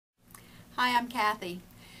Hi, I'm Kathy.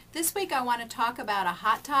 This week I want to talk about a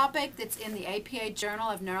hot topic that's in the APA Journal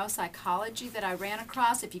of Neuropsychology that I ran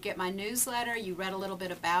across. If you get my newsletter, you read a little bit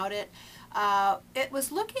about it. It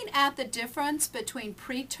was looking at the difference between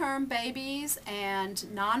preterm babies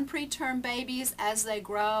and non-preterm babies as they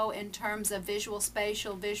grow in terms of visual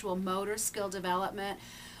spatial, visual motor skill development.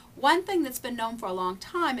 One thing that's been known for a long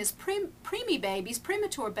time is preemie babies,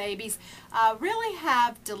 premature babies, really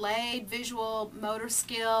have delayed visual motor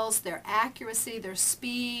skills. Their accuracy, their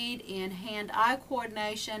speed in hand-eye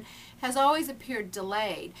coordination has always appeared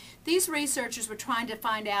delayed. These researchers were trying to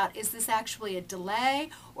find out, is this actually a delay,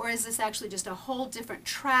 or is this actually just a whole different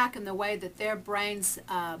track in the way that their brains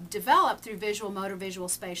develop through visual motor, visual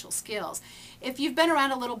spatial skills. If you've been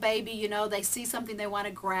around a little baby, you know they see something they want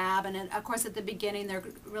to grab, and of course at the beginning they're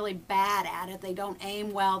really bad at it. They don't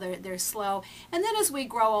aim well, they're slow. And then as we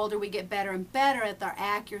grow older, we get better and better at our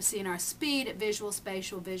accuracy and our speed at visual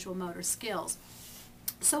spatial, visual motor skills.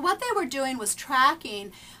 So what they were doing was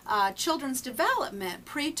tracking children's development,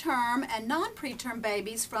 preterm and non-preterm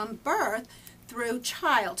babies from birth through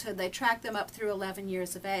childhood. They tracked them up through 11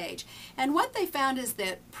 years of age. And what they found is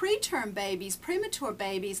that preterm babies, premature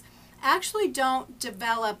babies, actually don't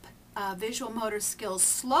develop visual motor skills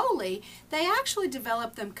slowly. They actually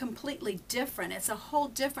develop them completely different. It's a whole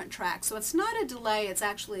different track. So it's not a delay, it's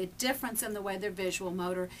actually a difference in the way their visual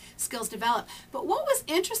motor skills develop. But what was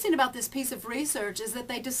interesting about this piece of research is that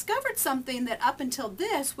they discovered something that up until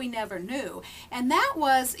this we never knew. And that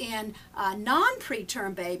was in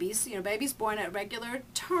non-preterm babies, babies born at regular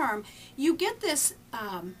term, you get this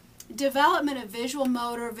development of visual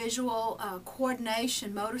motor, visual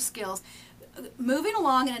coordination, motor skills moving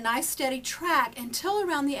along in a nice steady track until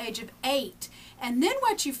around the age of 8. And then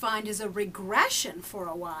what you find is a regression for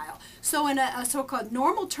a while. So in a so-called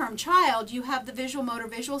normal term child, you have the visual motor,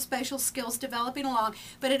 visual spatial skills developing along,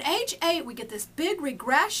 but at age 8 we get this big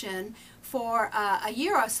regression for a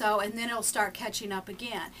year or so, and then it'll start catching up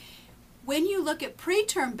again. When you look at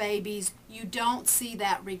preterm babies, you don't see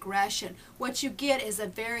that regression. What you get is a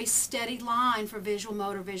very steady line for visual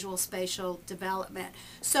motor, visual spatial development.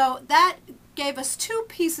 So that gave us two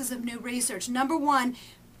pieces of new research. Number one,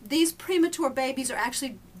 these premature babies are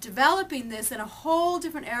actually developing this in a whole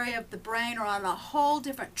different area of the brain or on a whole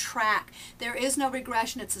different track. There is no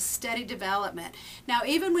regression, it's a steady development. Now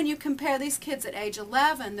even when you compare these kids at age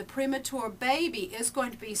 11, the premature baby is going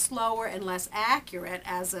to be slower and less accurate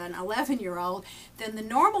as an 11-year-old than the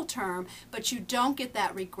normal term, but you don't get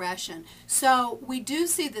that regression. So we do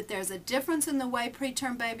see that there's a difference in the way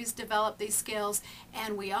preterm babies develop these skills,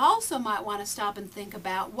 and we also might want to stop and think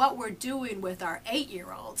about what we're doing with our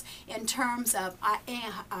 8-year-olds in terms of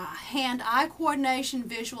hand-eye coordination,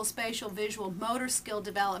 visual spatial, visual motor skill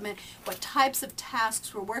development, what types of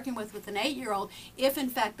tasks we're working with an 8-year-old if in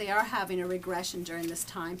fact they are having a regression during this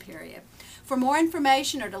time period. For more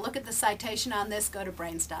information or to look at the citation on this, go to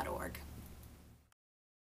brains.org.